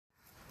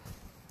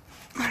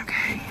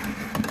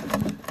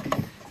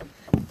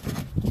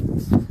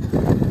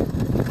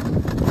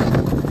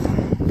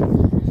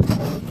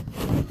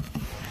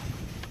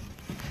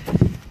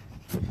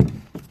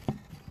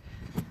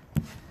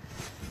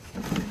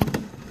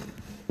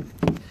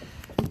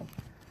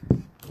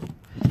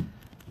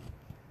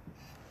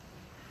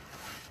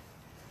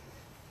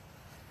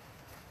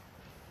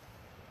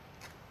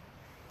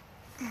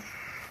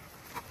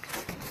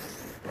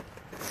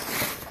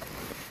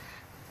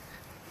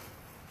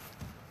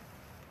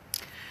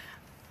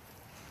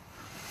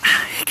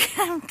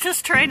I'm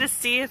just trying to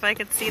see if I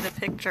could see the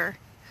picture.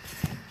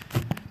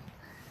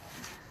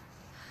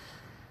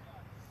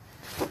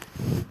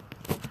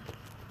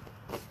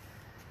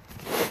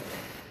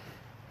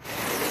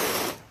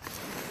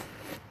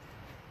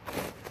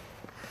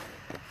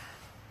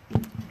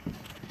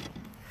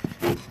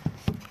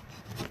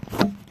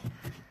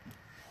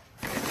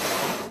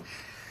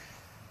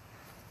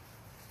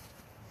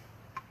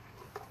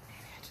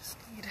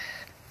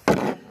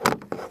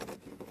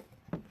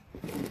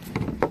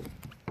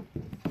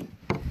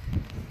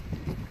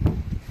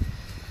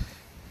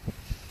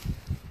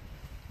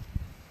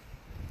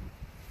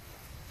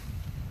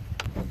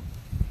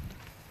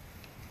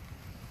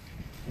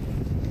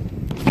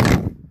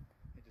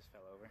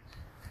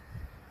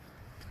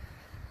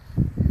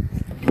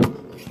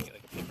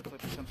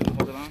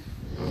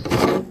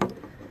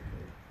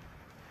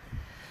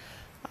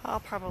 I'll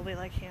probably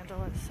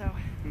handle it, so.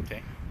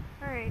 Okay.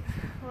 Alright,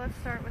 well, let's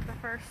start with the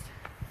first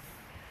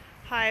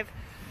hive.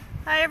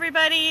 Hi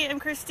everybody, I'm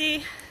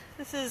Christy.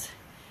 This is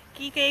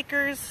Geek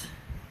Acres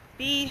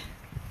bee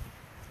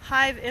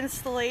hive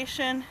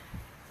installation.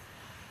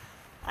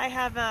 I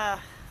have a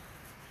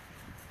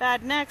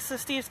bad neck, so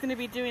Steve's going to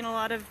be doing a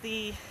lot of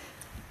the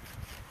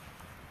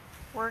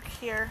work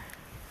here.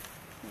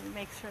 Let me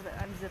make sure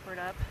that I'm zippered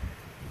up.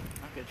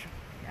 I'll get you.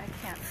 I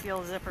can't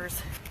feel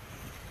zippers.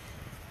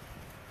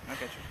 I'll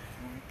get you.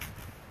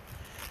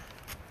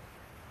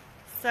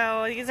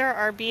 So these are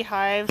our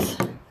beehives.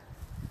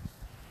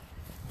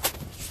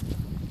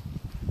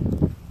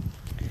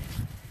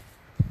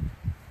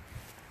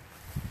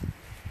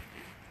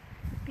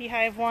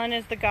 Beehive 1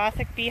 is the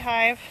Gothic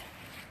beehive.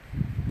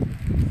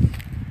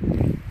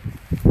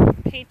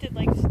 Painted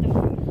like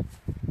stone.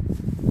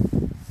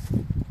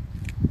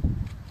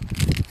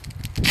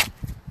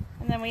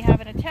 And then we have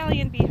an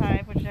Italian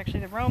beehive, which is actually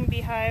the Rome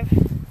beehive.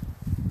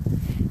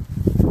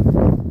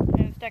 And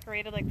it's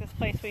decorated like this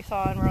place we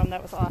saw in Rome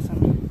that was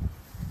awesome.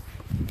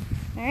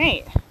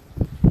 Alright.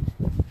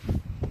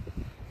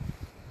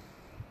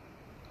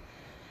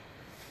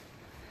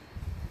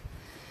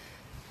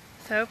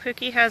 So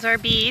Pookie has our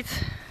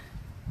bees.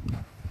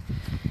 We're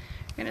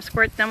going to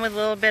squirt them with a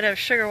little bit of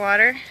sugar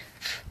water.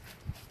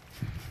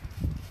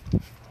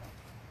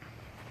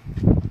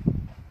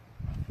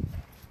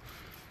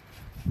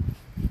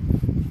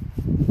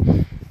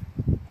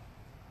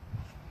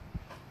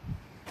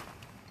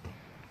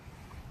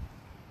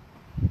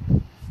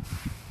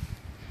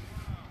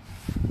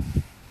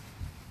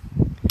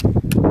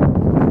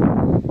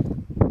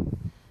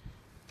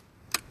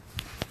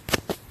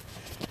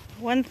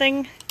 One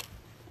thing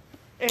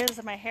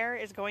is my hair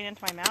is going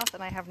into my mouth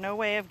and I have no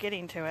way of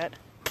getting to it.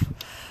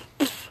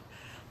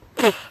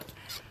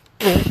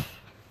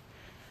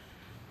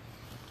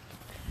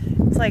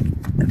 It's like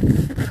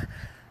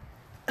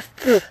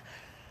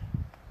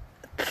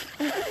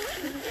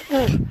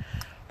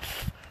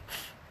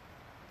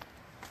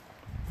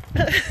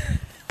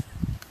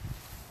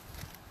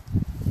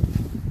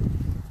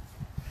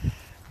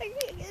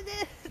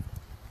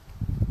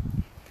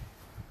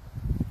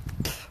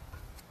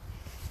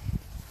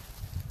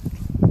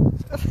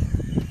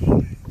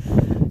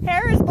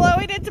hair is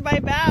blowing into my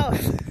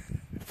mouth.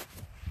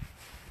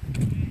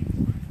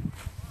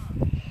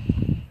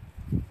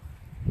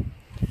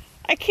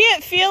 I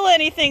can't feel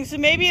anything, so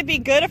maybe it'd be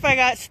good if I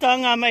got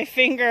stung on my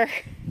finger.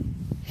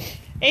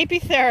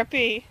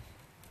 Apitherapy.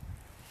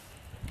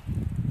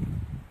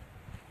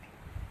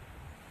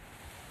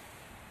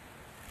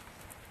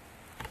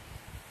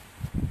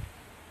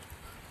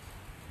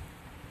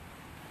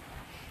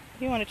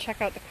 You want to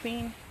check out the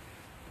queen?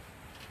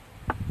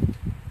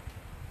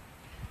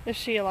 Is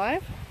she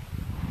alive?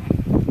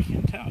 I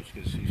can't tell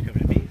because she's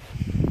covered in bees.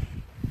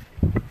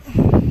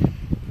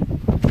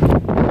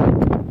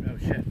 Oh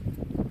shit.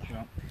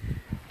 Well,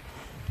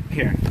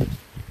 here.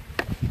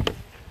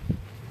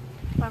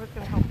 I was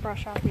going to help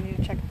brush off. We need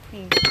to check the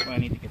queen. Well, I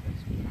need to get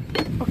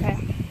this. Okay.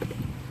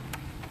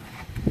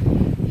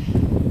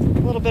 A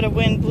little bit of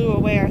wind blew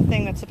away our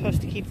thing that's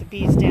supposed to keep the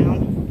bees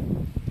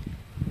down.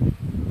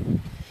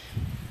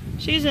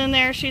 She's in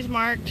there. She's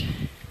marked.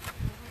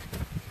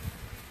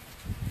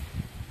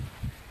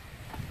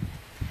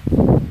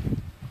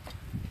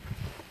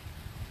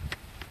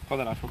 Pull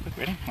that off real quick.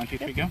 Ready? 1, 2,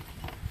 3, go.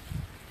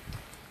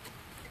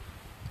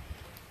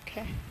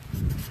 Okay.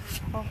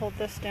 I'll hold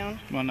this down.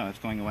 Well, no, it's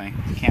going away.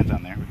 The can's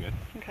on there. We're good.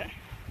 Okay.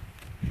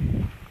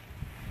 Come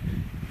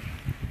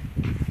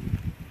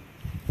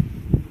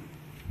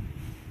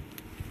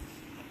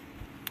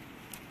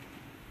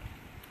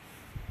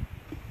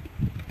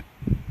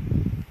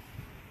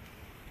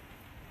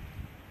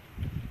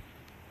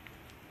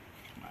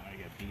on, I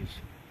got bees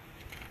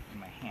in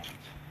my hands.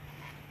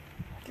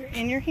 They're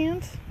in your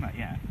hands? Not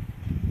yet.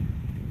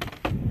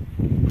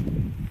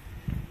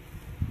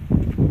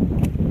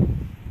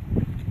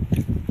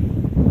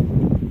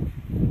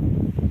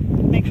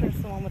 Make sure it's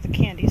the one with the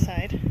candy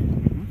side.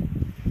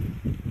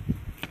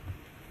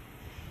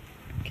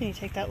 Can you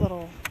take that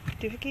little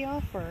doohickey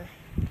off, or?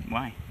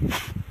 Why?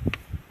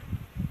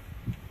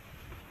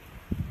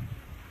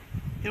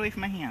 Get away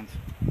from my hands.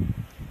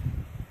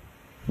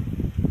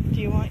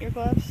 Do you want your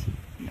gloves?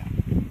 No.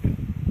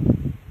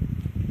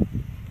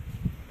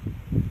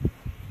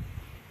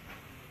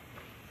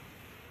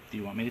 Do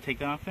you want me to take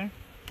that off there?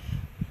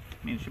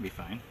 I mean, it should be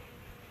fine.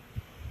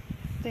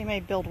 They may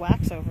build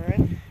wax over it.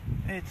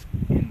 It's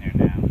in there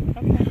now.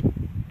 Okay.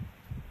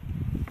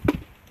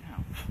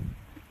 No.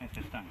 It's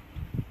just done.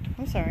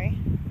 I'm sorry.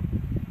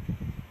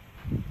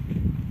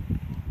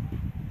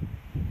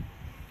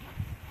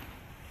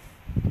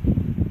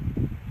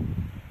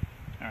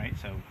 Alright,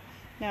 so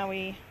Now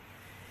we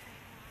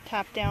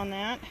tap down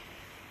that.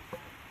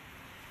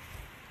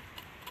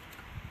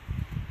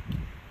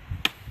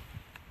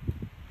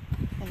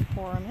 And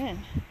pour them in.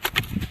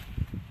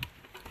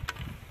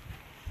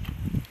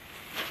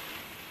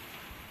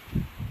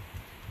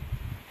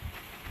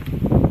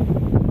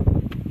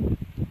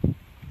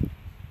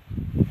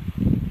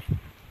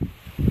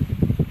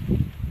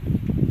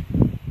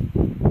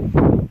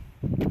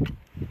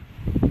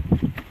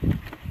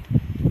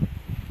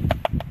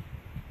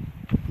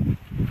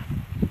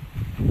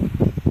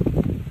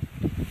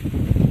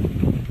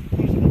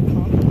 Here's a good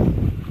pump.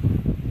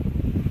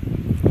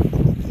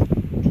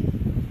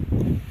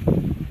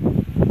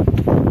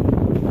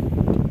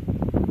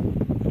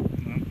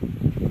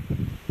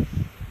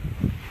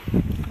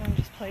 And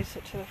just place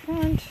it to the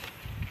front.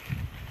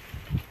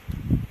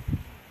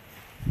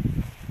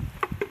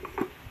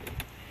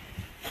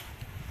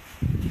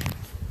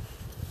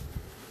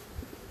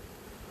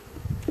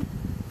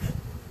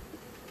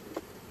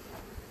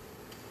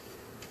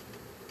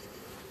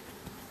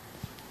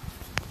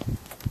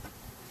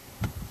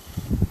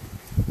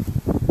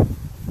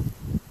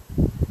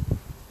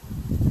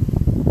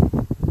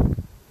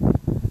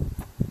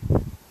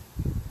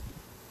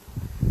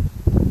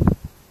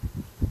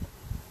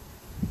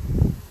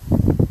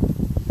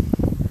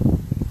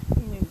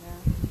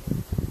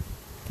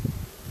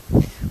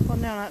 Well,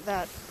 no, not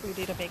that. We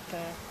need to make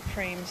the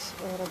frames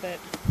a little bit.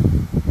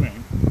 right.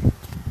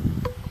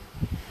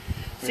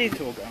 See, Where'd the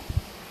tool go?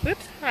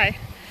 whoops, hi.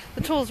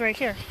 The tool's right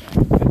here.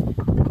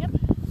 Yep.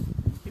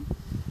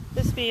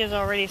 This bee is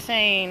already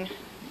saying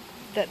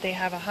that they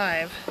have a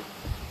hive.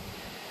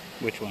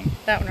 Which one?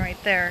 That one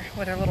right there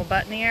with her little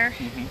butt in the air.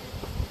 Mm-hmm.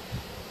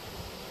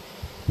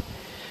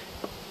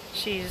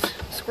 She's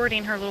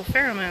squirting her little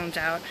pheromones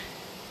out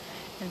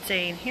and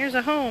saying, here's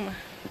a home.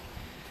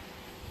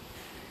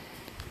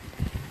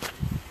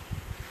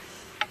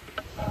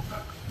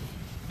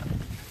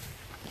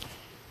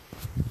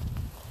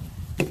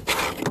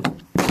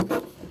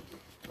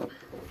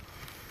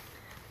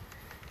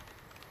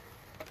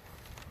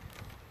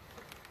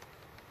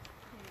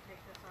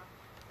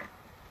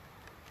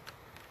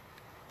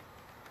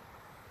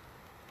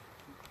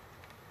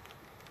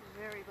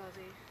 Very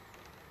buzzy.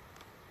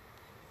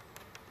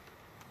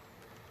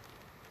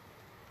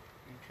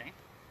 Okay.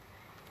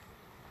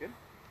 Good.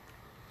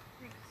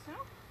 I think so.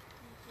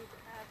 We need to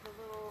add the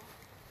little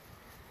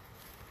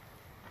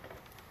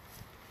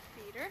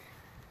feeder.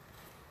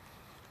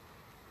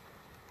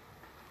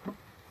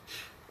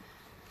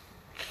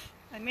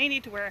 I may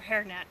need to wear a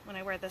hairnet when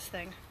I wear this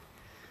thing.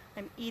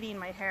 I'm eating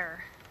my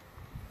hair.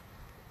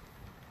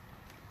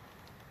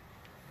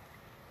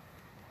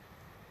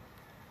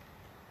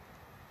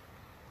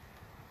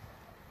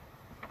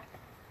 There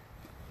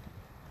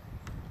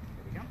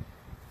we go.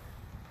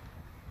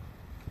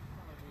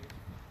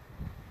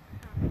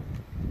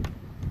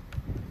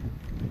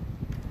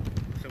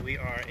 So we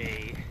are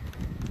a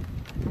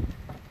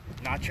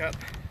notch up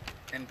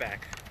and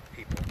back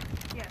people.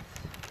 Yes.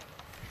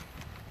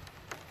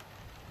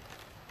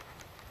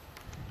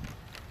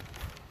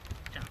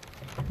 Jump.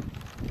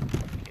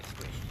 Get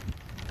squished.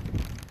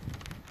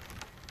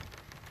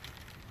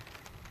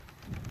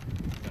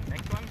 So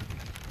next one.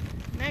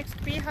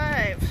 Next,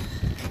 beehive.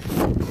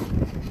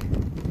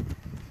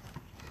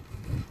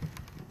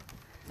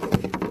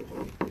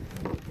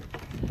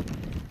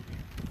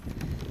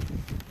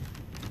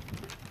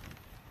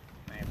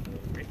 I have a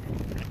little break.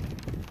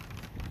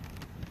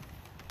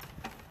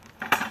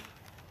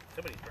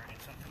 Somebody's burning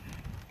something.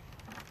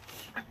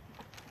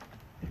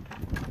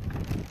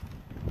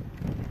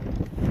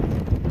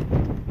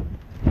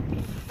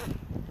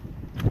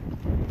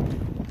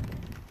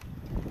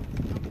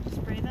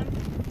 Spray them.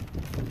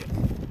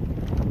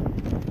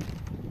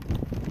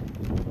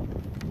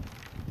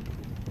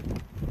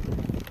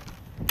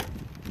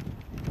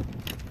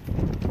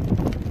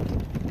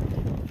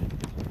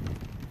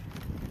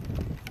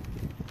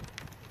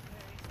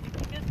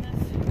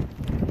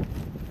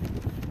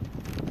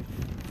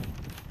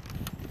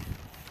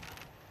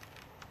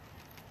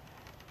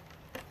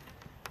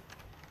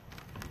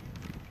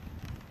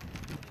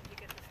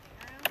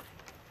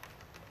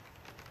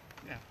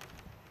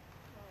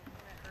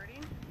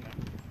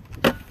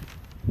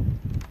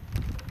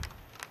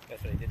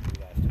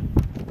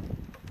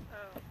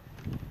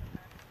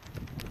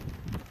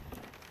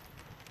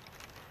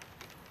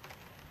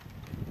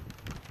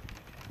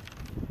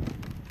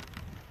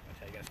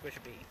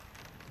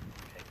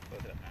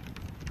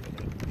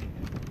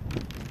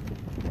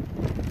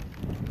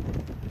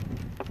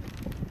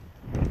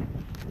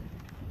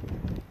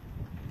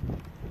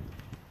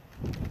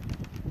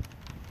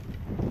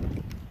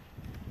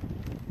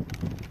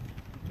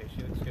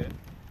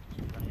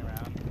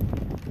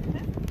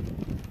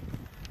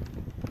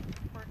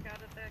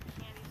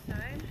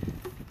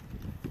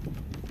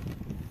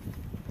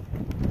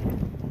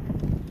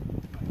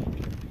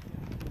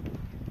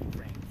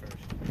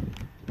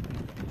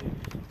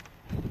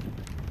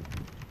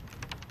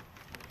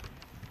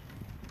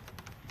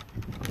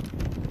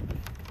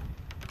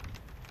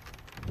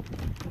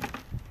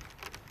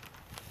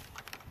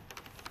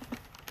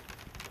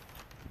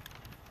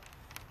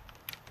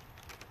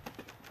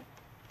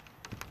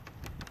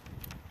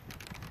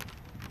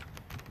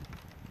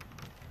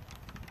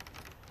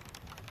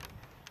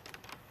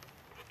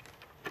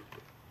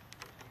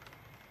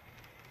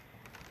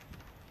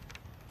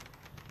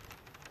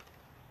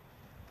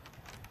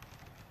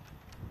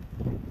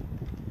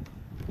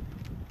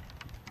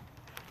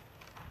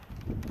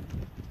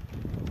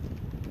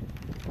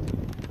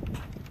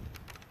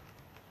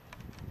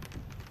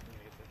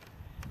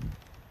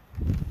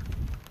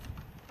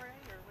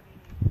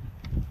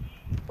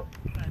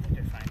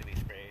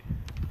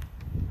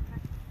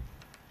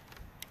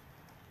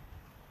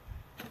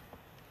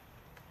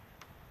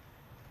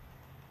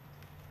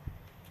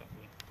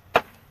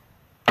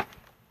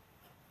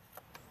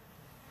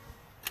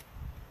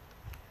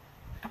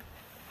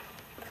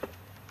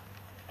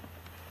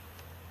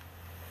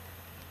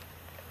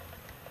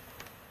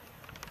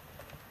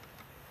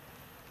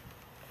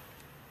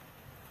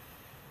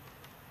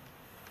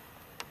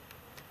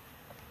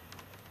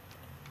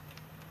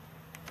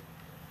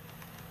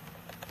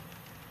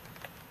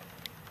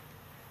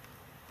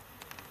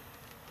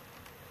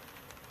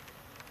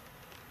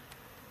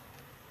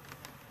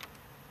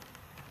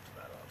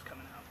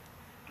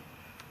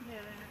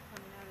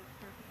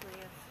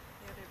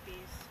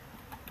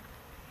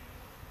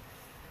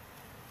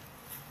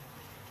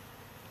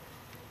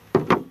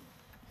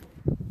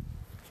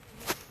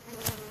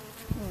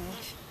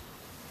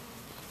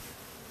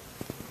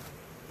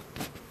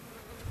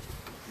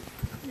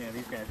 Yeah,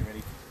 these guys are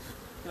ready.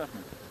 Get off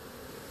me.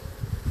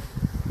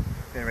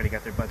 They already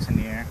got their butts in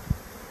the air.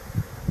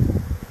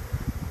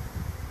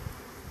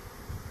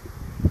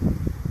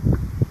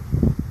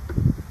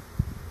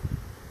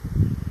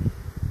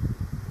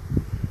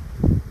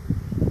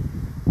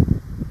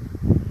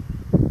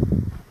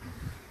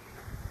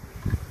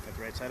 Got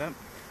the right side up?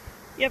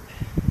 Yep.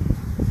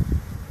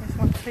 I just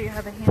want to show you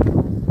how the handle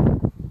is.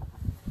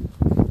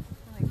 They're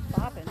like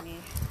bopping me.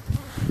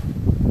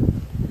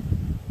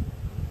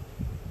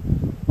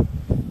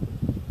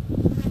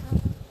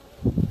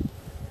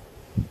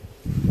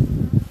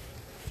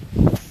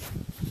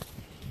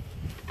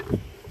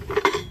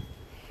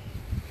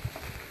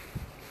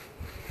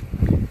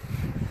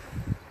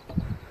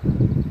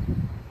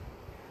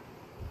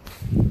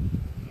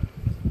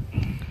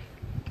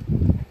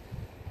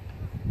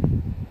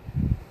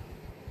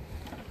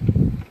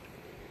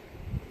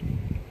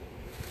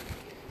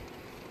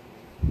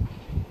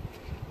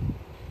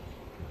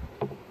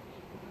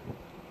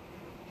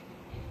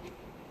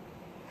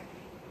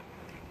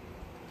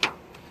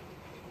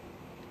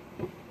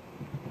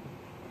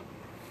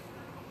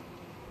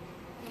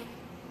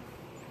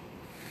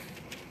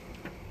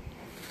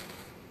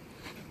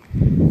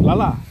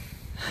 Lala.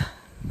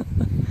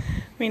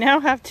 We now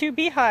have 2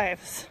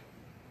 beehives.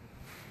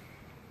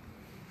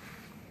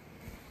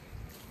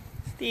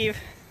 Steve,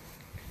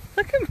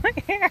 look at my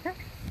hair.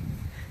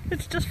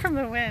 It's just from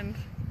the wind.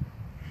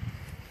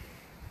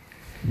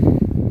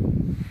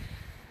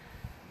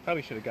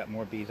 Probably should have got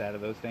more bees out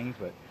of those things,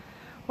 but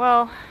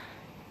Well,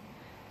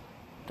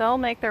 they'll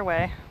make their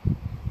way.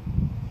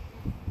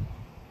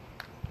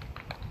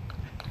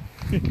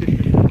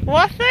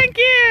 Well, thank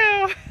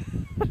you!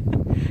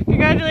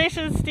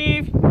 Congratulations,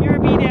 Steve. You're a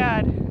bee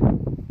dad.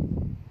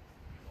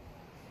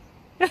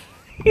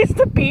 He's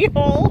the bee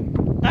hole.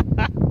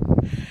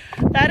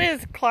 That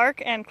is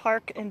Clark and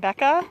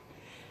Becca.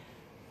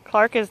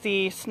 Clark is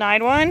the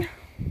snide one.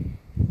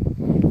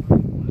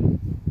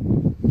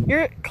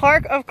 You're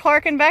Clark of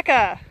Clark and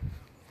Becca.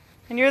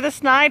 And you're the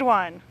snide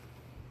one.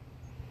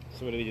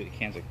 so what do we do with the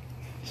cans of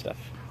stuff?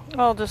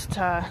 I'll just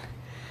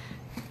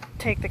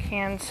take the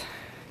cans.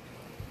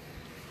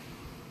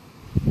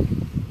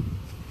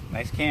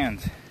 Nice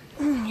cans.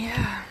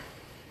 Yeah.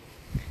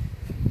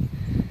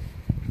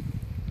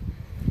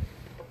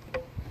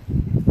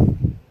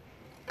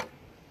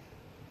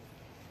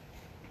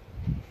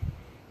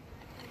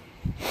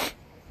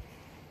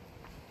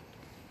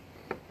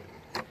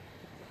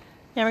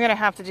 Yeah, I'm gonna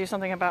have to do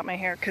something about my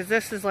hair because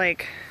this is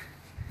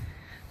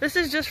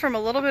just from a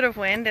little bit of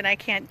wind and I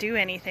can't do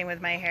anything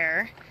with my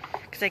hair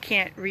because I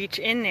can't reach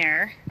in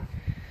there.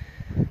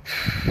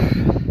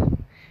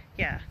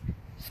 Yeah,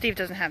 Steve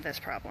doesn't have this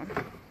problem.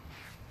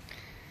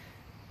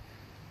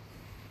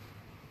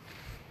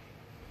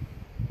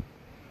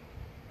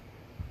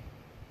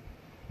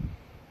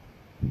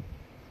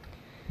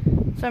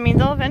 So, I mean,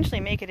 they'll eventually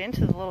make it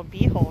into the little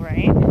bee hole,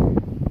 right?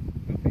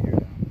 We'll figure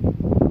it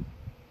out.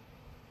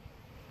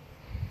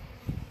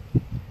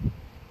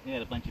 We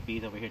had a bunch of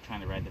bees over here trying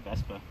to ride the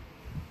Vespa.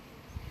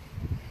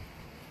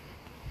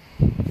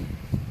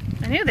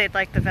 I knew they'd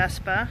like the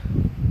Vespa.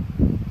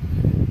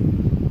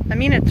 I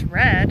mean, it's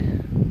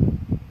red.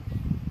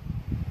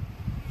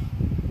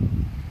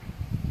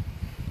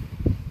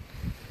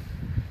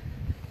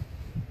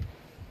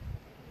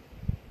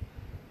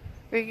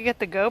 We could get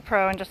the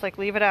GoPro and just like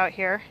leave it out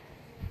here.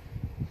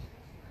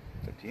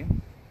 It's up to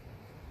you.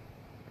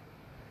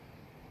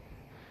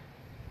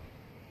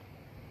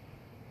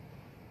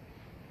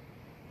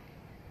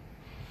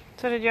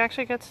 So did you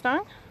actually get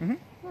stung? Mm-hmm.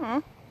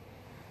 Oh.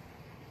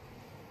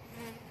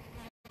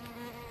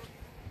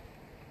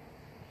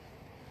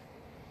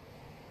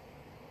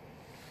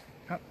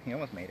 Oh, he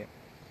almost made it.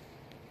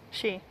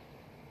 She.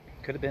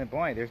 Could have been a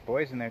boy. There's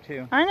boys in there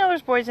too. I know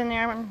there's boys in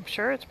there. I'm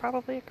sure it's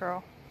probably a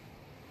girl.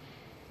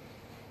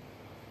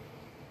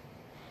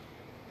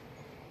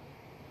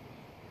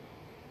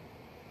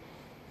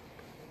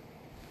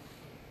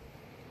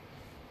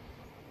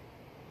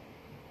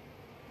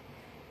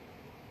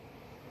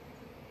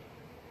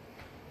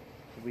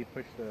 Should we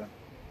push the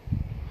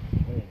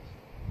lids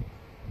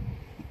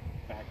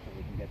back so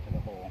we can get to the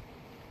hole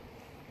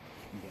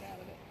and get out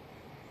of it?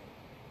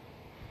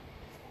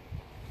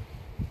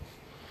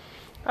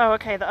 Oh,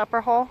 okay, the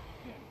upper hole.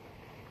 Yeah.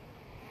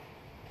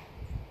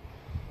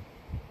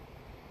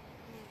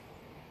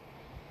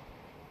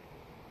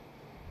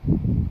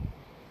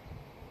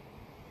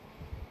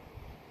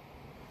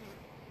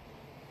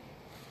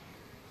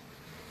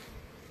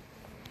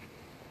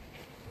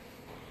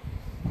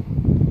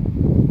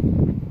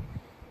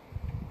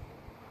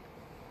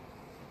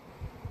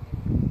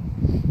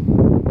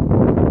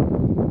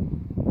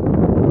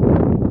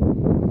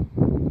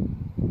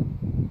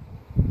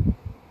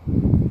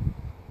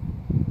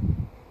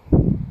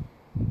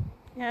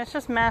 Yeah, it's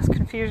just mass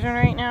confusion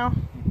right now.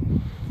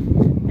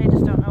 They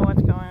just don't know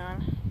what's going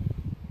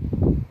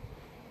on.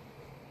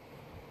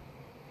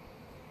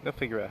 They'll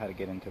figure out how to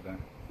get into the...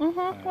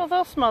 Well,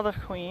 they'll smell the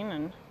queen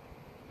and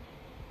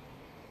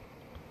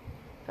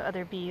the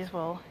other bees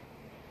will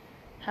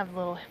have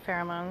little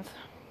pheromones.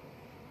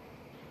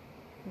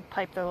 And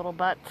pipe their little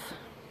butts.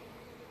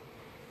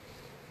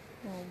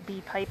 Little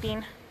bee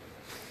piping.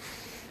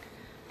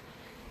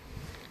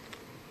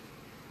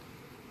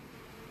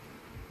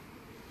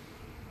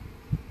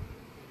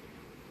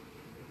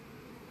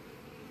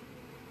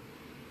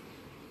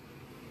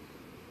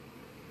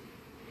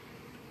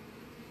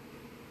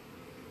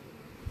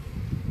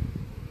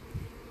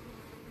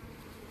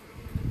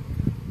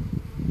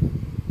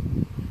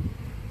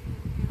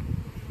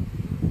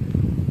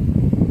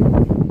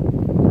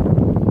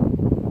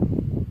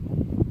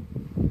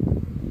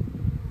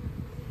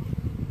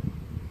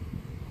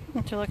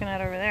 What you looking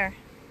at over there?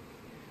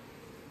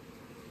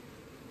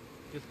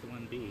 Just the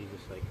one bee,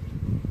 just like,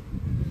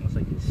 almost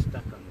like he's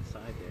stuck on the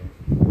side there.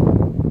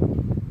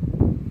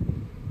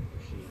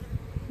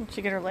 Did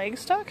she get her leg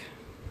stuck?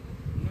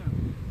 No.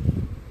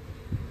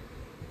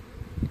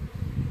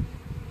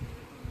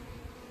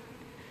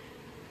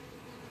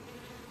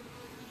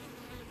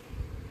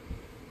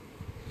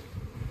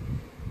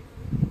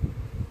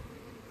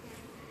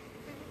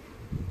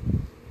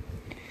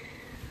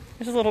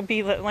 There's a little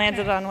bee that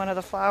landed on one of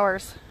the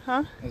flowers,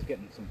 huh? I was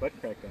getting some butt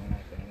crack going out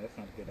there. That's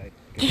not a good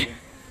idea.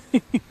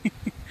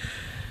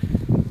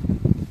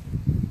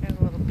 There's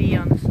a little bee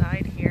on the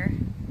side here.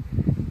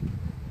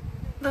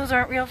 Those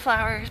aren't real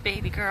flowers,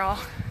 baby girl.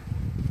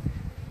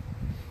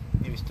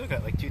 Yeah, we still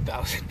got like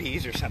 2,000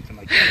 bees or something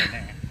like that in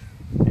there.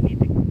 That need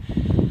to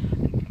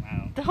come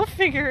out. They'll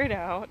figure it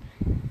out.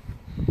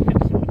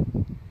 Hope so.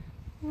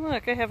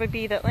 Look, I have a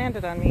bee that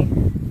landed on me.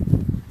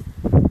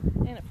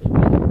 And it flew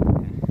away.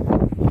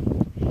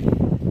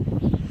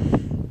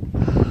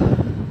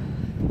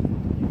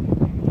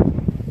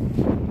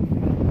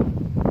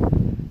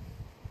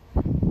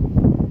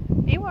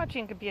 Bee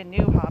watching could be a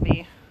new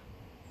hobby.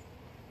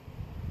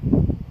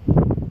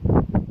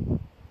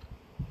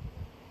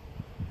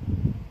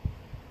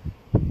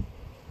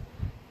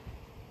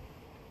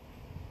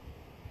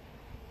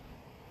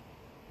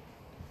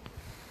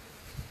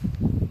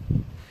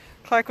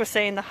 Clark was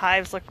saying the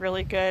hives look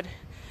really good,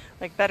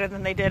 like better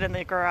than they did in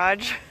the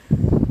garage.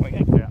 Oh,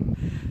 yeah.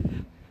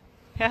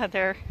 Yeah,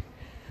 they're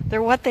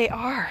what they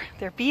are.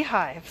 They're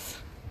beehives.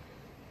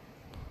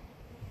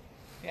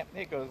 Yeah,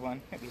 there goes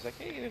one. He's like,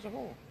 hey, there's a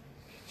hole.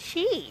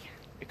 She.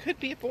 It could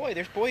be a boy.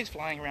 There's boys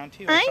flying around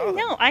too. I saw them.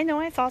 know.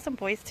 I saw some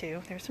boys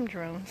too. There's some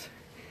drones.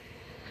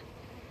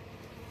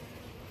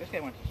 This guy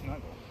wants to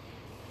snuggle.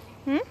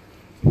 Hmm?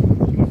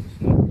 He wants to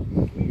snuggle.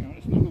 Come here, I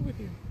want to snuggle with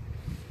you.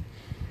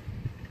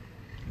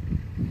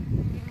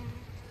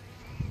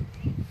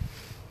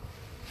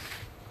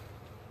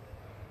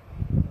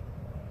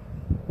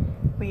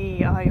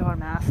 We are your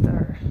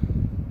master.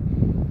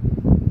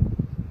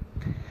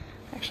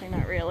 Actually,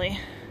 not really.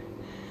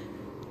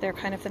 They're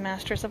kind of the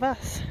masters of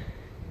us.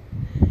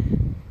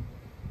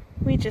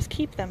 We just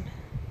keep them.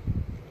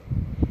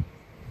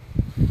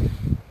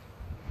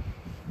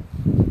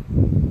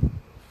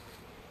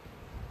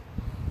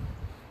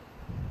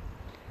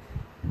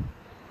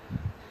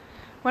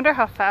 Wonder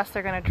how fast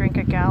they're going to drink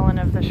a gallon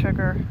of the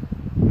sugar.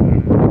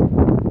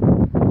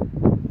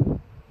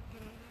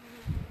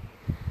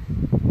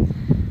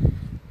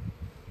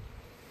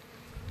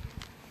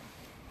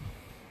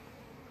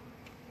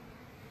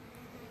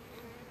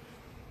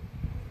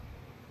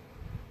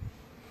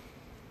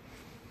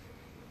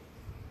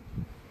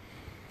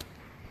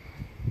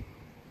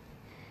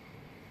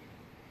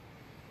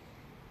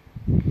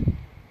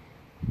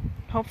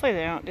 Hopefully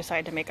they don't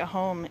decide to make a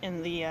home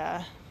in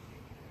the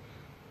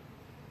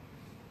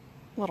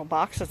little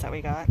boxes that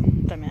we got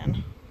them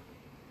in.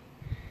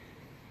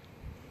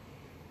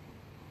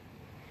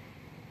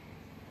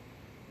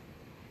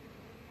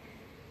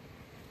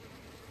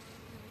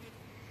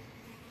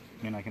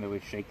 I mean, I can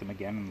always shake them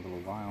again in a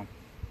little while.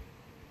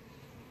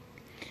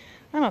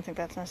 I don't think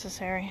that's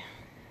necessary.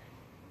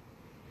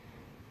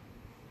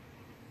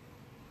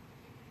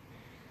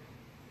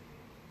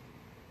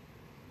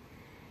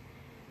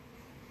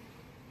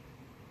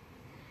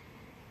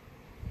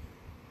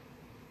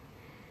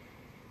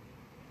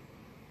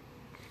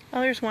 Oh,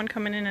 there's one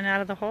coming in and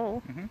out of the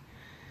hole. Mm-hmm.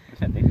 I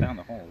said they found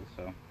the hole,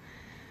 so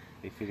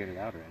they figured it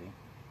out already.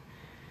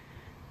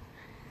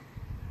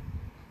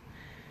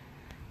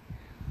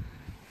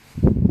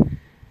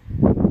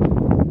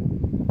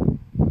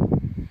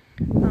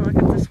 Oh, look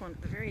at this one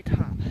at the very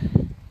top. Is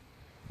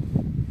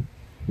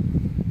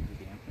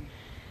the anthem?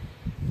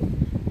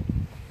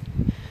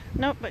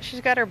 Nope, but she's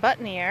got her butt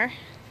in the air.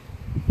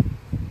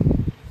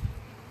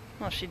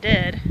 Well, she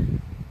did.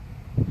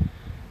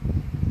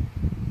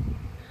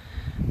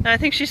 I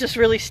think she's just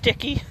really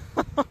sticky.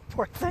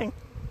 Poor thing.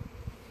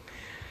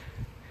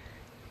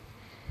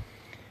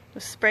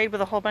 Was sprayed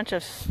with a whole bunch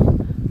of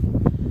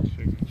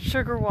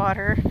sugar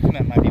water.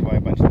 That might be why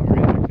a bunch of them are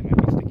in there. They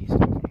might be sticky stuff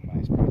when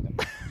I sprayed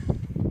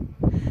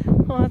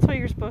them. Well, that's what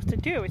you're supposed to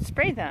do, is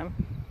spray them.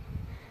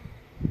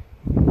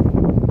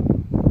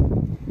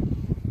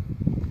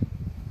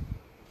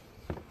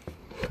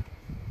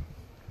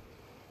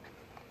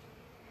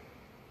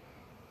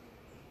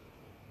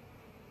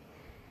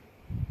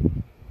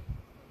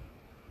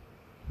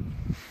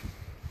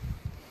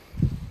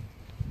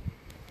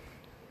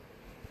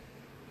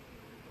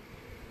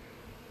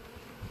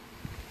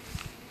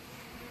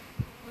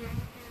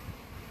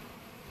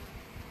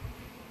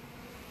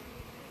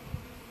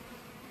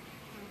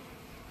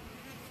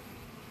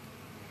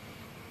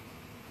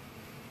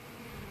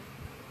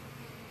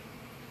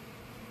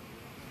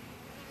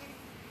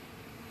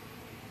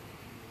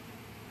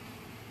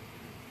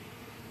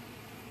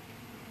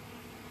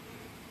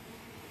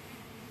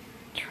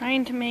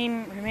 Trying to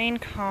remain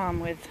calm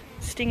with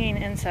stinging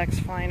insects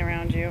flying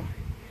around you.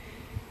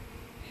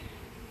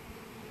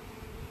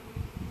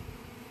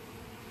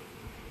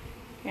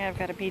 Yeah, I've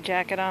got a bee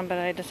jacket on, but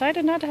I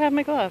decided not to have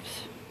my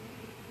gloves.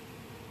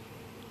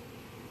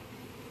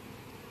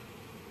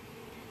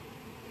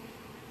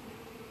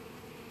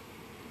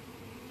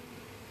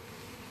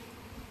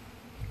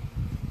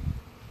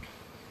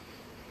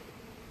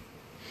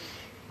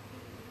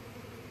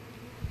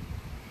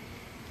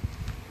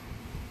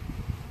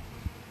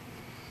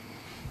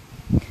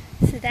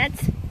 So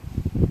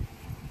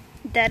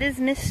that is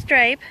Miss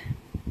Stripe,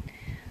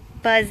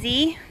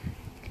 Buzzy,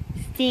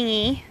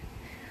 Stingy,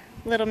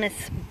 Little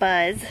Miss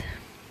Buzz.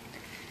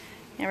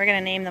 And we're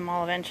gonna name them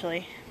all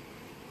eventually.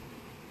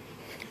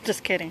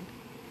 Just kidding.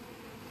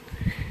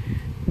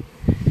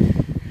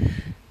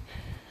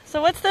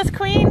 So what's this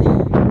queen? I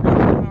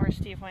don't know where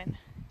Steve went.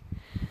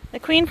 The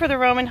queen for the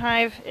Roman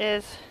hive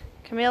is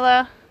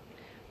Camilla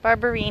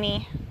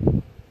Barberini.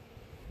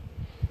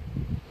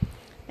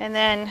 And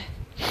then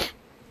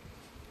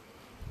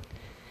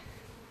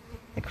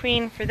the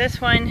queen for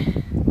this one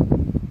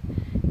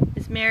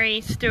is Mary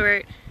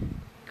Stuart,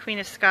 Queen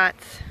of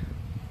Scots.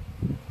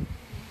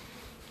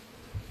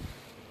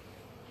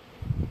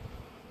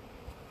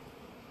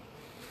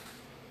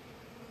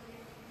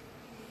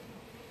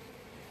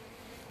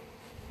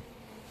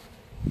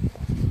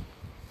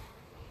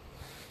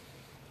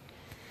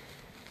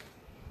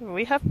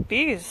 We have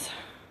bees.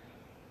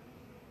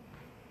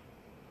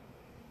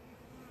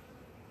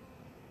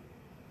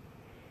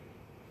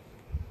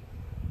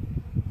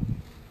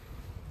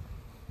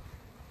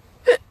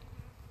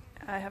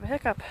 I have a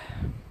hiccup.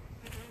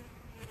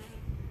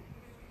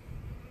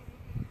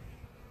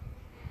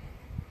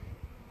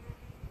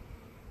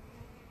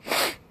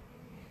 Look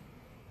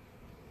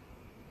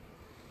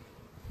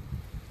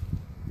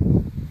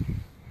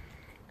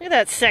at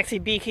that sexy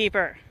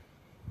beekeeper.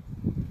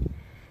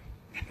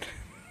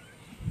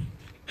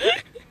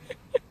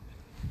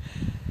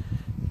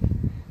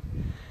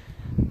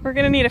 We're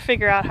gonna need to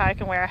figure out how I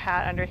can wear a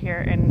hat under here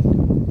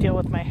and deal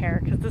with my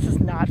hair, because this is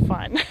not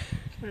fun.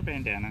 Or a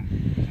bandana.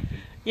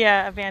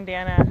 Yeah, a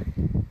bandana.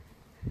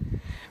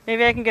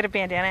 Maybe I can get a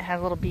bandana that has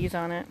little bees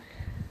on it.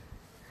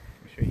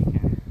 I'm sure you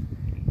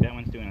can. That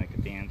one's doing like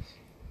a dance.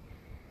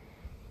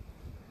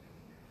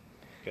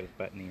 Got his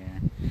butt in the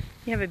air.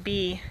 You have a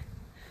bee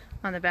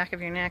on the back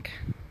of your neck.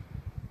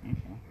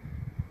 Okay.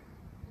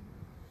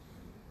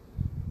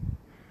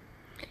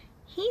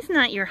 He's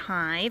not your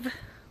hive.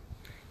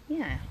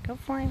 Yeah, go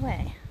fly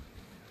away.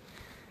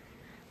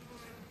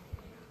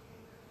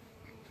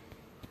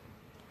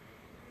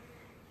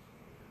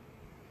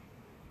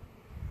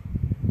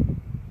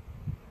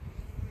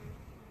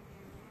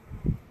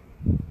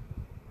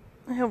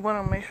 I have one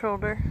on my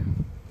shoulder.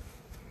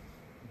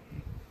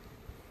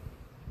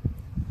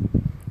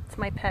 It's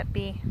my pet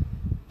bee.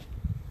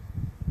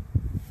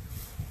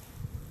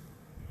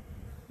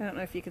 I don't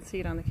know if you can see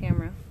it on the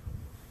camera.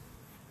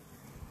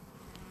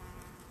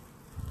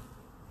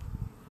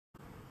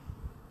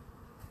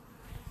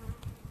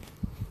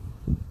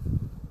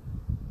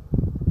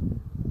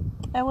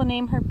 I will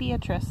name her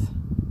Beatrice.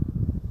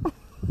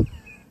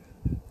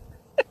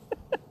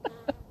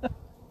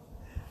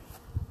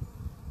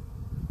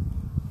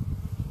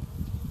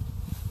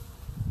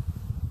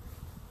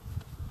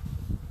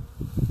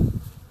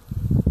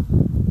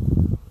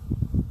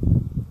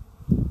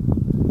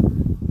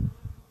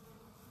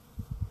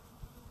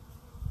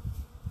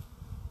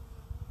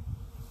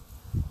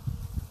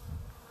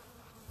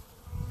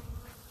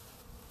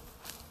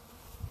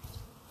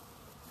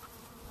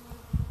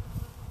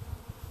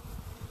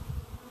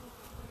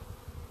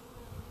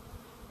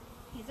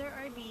 These are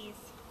our bees.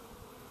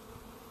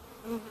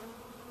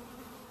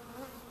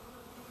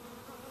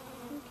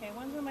 Okay,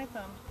 one's on my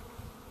thumb.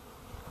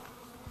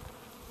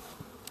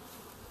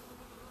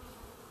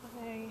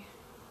 Okay.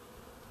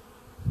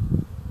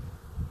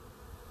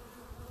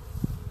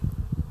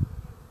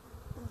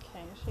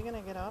 Okay, is she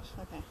gonna get off?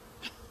 Okay.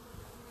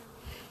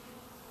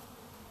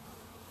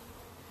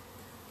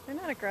 They're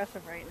not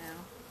aggressive right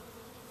now.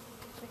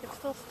 They could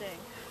still sting.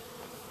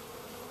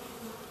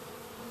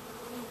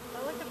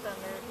 Oh, look at them.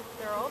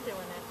 They're all doing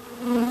it.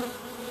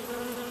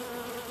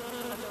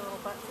 Got their little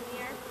butts in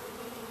the air.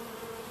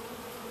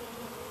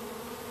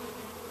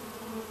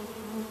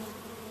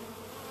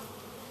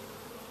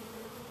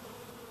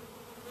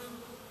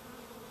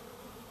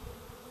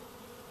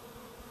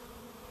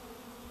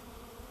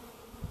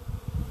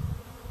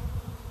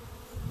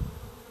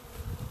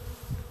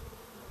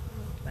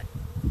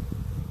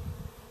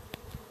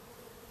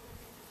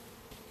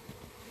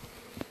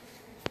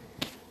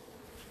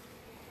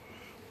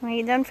 Are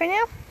you done for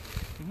now?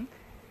 Mm-hmm.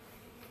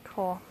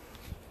 Cool.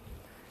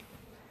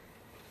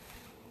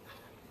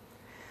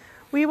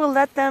 We will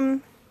let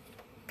them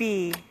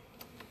be.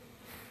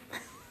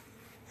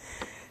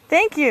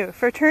 Thank you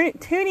for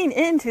tuning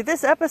in to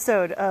this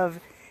episode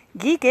of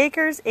Geek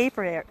Acres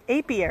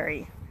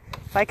Apiary.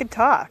 If I could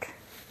talk.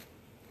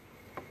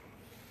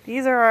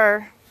 These are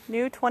our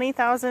new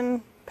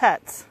 20,000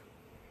 pets.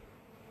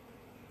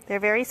 They're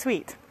very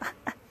sweet.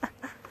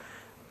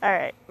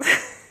 Alright.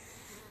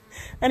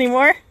 Any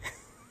more?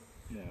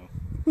 No.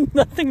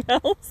 Nothing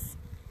else?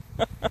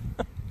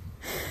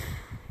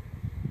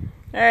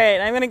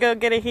 Alright, I'm gonna go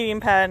get a heating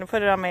pad and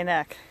put it on my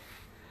neck.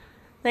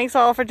 Thanks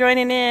all for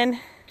joining in.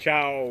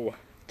 Ciao.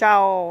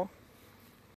 Ciao.